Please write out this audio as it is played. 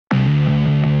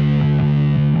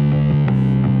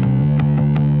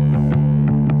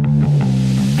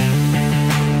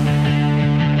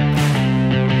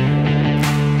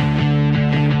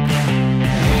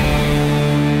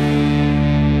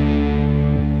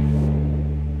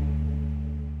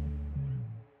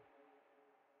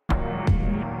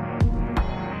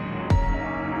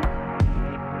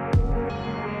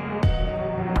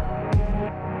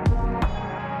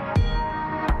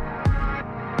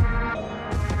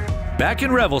Back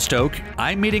in Revelstoke,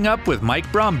 I'm meeting up with Mike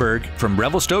Bromberg from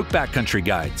Revelstoke Backcountry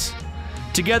Guides.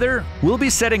 Together, we'll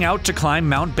be setting out to climb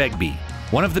Mount Begbie,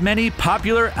 one of the many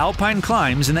popular alpine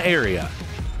climbs in the area.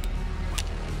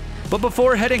 But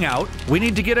before heading out, we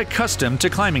need to get accustomed to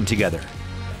climbing together.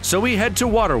 So we head to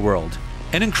Waterworld,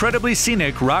 an incredibly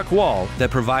scenic rock wall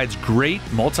that provides great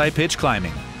multi-pitch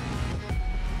climbing.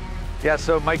 Yeah,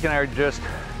 so Mike and I are just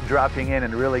dropping in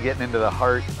and really getting into the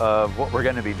heart of what we're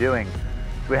going to be doing.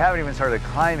 We haven't even started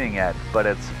climbing yet, but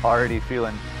it's already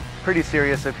feeling pretty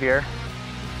serious up here.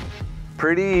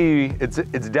 It's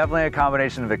definitely a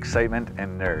combination of excitement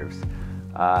and nerves.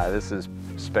 This is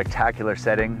spectacular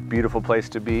setting, beautiful place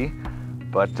to be,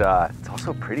 but it's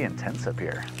also pretty intense up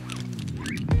here.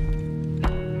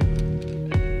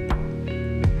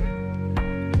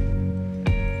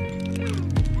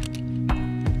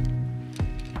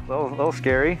 A little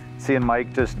scary, seeing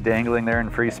Mike just dangling there in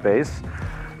free space.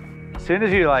 As soon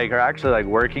as you are actually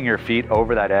working your feet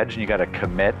over that edge and you got to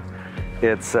commit,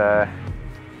 it's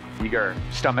your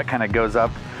stomach kind of goes up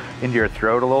into your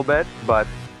throat a little bit, but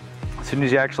as soon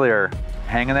as you actually are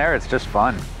hanging there, it's just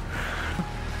fun.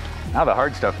 Now the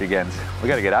hard stuff begins. We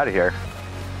got to get out of here.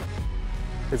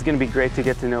 It's going to be great to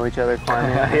get to know each other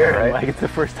climbing out here. Right? It's the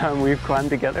first time we've climbed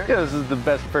together. Yeah, this is the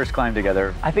best first climb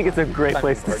together. I think it's a great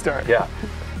place to start. Yeah.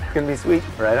 It's going to be sweet.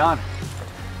 Right on.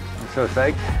 I'm so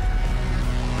psyched.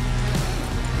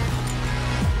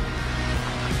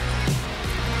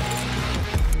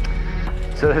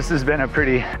 So this has been a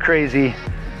pretty crazy,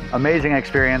 amazing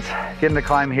experience getting to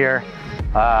climb here.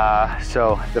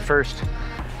 So the first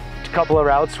couple of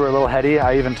routes were a little heady.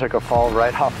 I even took a fall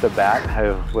right off the bat.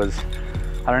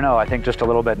 I don't know, I think just a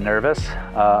little bit nervous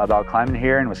about climbing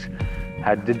here,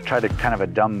 and did try to kind of a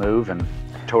dumb move and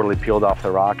totally peeled off the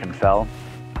rock and fell.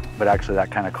 But actually that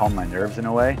kind of calmed my nerves in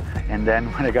a way. And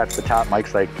then when I got to the top,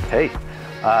 Mike's like, hey,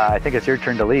 I think it's your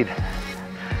turn to lead.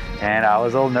 And I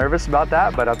was a little nervous about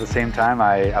that, but at the same time,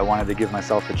 I wanted to give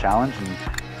myself a challenge. And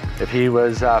if he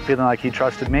was feeling like he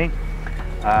trusted me,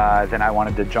 then I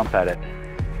wanted to jump at it.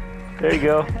 There you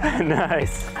go.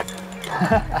 Nice.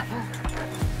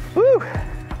 Woo!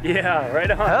 Yeah,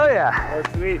 right on. Hell yeah.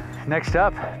 Oh, sweet. Next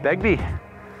up, Begbie.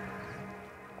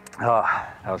 Oh,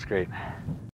 that was great.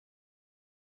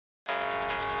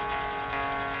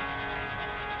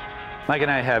 Mike and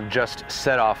I have just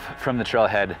set off from the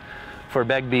trailhead for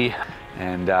Begbie,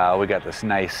 and we got this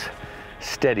nice,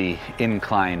 steady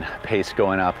incline pace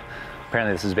going up.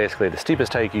 Apparently this is basically the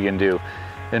steepest hike you can do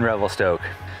in Revelstoke.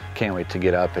 Can't wait to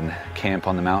get up and camp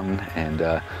on the mountain, and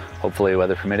hopefully,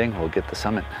 weather permitting, we'll get the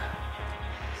summit.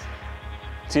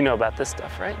 So you know about this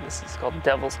stuff, right? This is called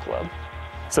Devil's Club.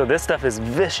 So this stuff is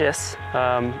vicious.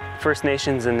 First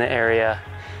Nations in the area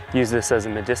use this as a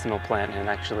medicinal plant, and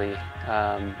actually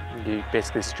you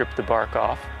basically strip the bark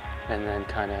off and then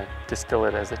kind of distill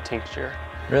it as a tincture.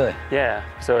 Really? Yeah,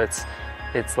 so it's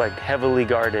like heavily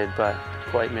guarded but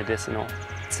quite medicinal.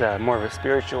 It's more of a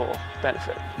spiritual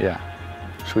benefit. Yeah.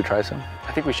 Should we try some?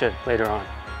 I think we should later on.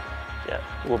 Yeah,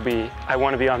 I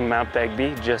want to be on Mount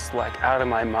Begbie, just like out of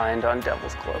my mind on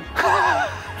Devil's Club.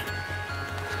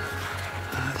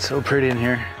 It's so pretty in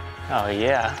here. Oh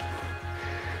yeah.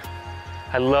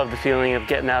 I love the feeling of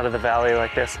getting out of the valley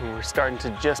like this and we're starting to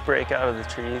just break out of the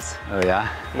trees. Oh yeah?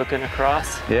 Looking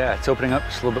across. Yeah, it's opening up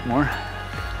just a little bit more.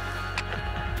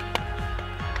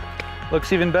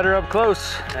 Looks even better up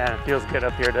close. Man, it feels good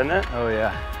up here, doesn't it? Oh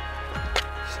yeah.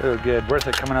 So good. Worth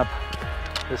it coming up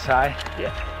this high.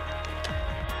 Yeah.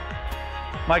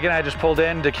 Mike and I just pulled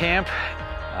in to camp.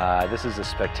 This is a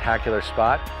spectacular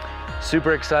spot.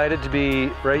 Super excited to be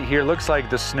right here. Looks like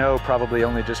the snow probably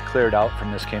only just cleared out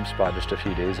from this camp spot just a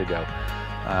few days ago.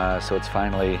 So it's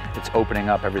opening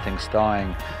up, everything's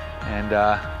thawing. And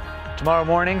tomorrow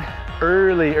morning,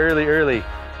 early,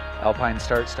 alpine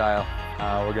start style,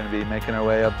 we're gonna be making our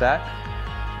way up that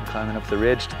and climbing up the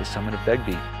ridge to the summit of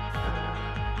Begbie.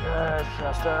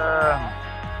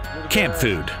 Camp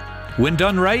food, when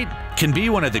done right, can be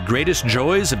one of the greatest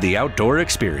joys of the outdoor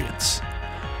experience.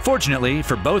 Fortunately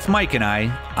for both Mike and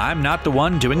I'm not the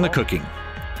one doing the cooking.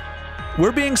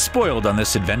 We're being spoiled on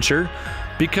this adventure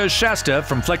because Shasta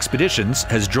from Flexpeditions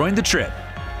has joined the trip,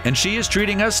 and she is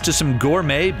treating us to some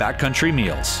gourmet backcountry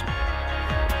meals.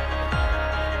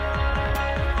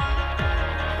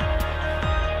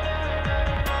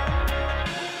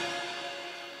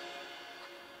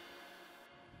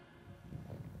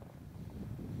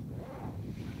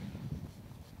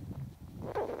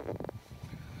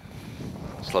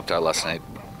 Slept out last night.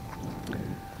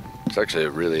 It's actually a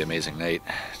really amazing night,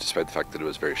 despite the fact that it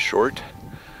was very short.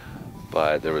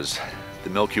 But there was the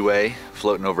Milky Way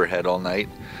floating overhead all night.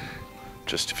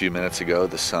 Just a few minutes ago,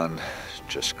 the sun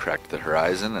just cracked the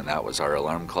horizon, and that was our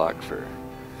alarm clock for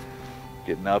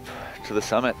getting up to the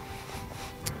summit.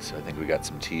 So I think we got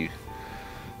some tea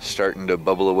starting to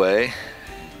bubble away,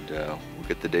 and we'll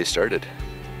get the day started.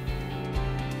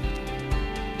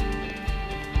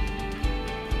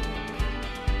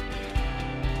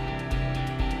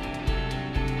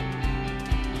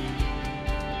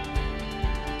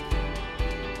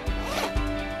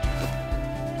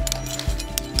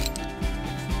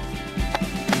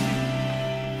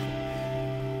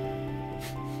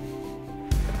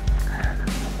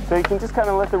 So you can just kind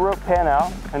of let the rope pan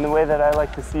out, and the way that I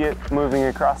like to see it moving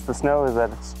across the snow is that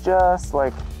it's just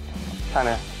like kind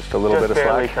of Just a little bit of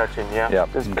barely slack. touching, yeah.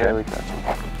 Yep, Just okay. barely touching.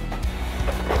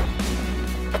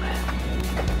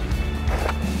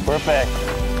 Perfect.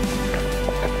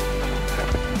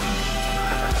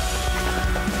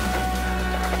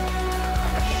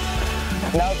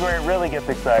 Now's where it really gets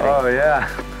exciting. Oh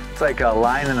yeah, it's like a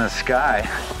line in the sky.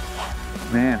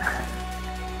 Man.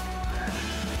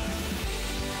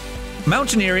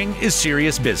 Mountaineering is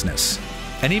serious business.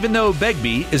 And even though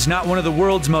Begbie is not one of the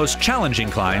world's most challenging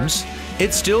climbs,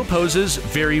 it still poses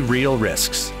very real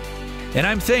risks. And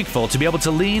I'm thankful to be able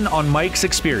to lean on Mike's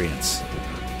experience.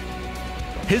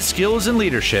 His skills and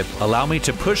leadership allow me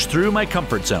to push through my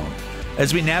comfort zone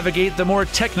as we navigate the more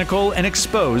technical and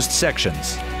exposed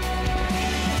sections.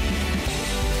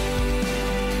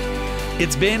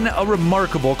 It's been a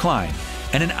remarkable climb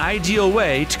and an ideal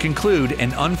way to conclude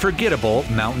an unforgettable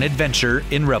mountain adventure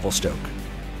in Revelstoke.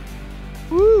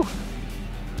 Woo! Well,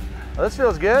 this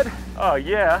feels good. Oh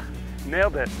yeah,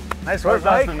 nailed it. Nice That work, was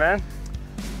Mike. awesome, man.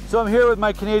 So I'm here with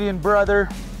my Canadian brother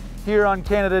here on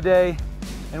Canada Day,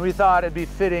 and we thought it'd be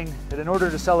fitting that in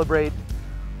order to celebrate,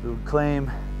 we would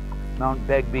claim Mount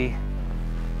Begbie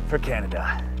for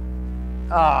Canada.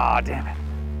 Ah, damn it.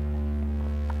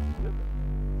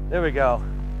 There we go.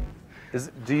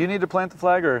 Do you need to plant the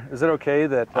flag, or is it okay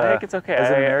that I think it's okay. as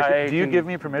an American, do you can give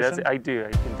me permission? I do.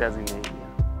 I can designate you.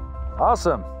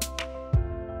 Awesome.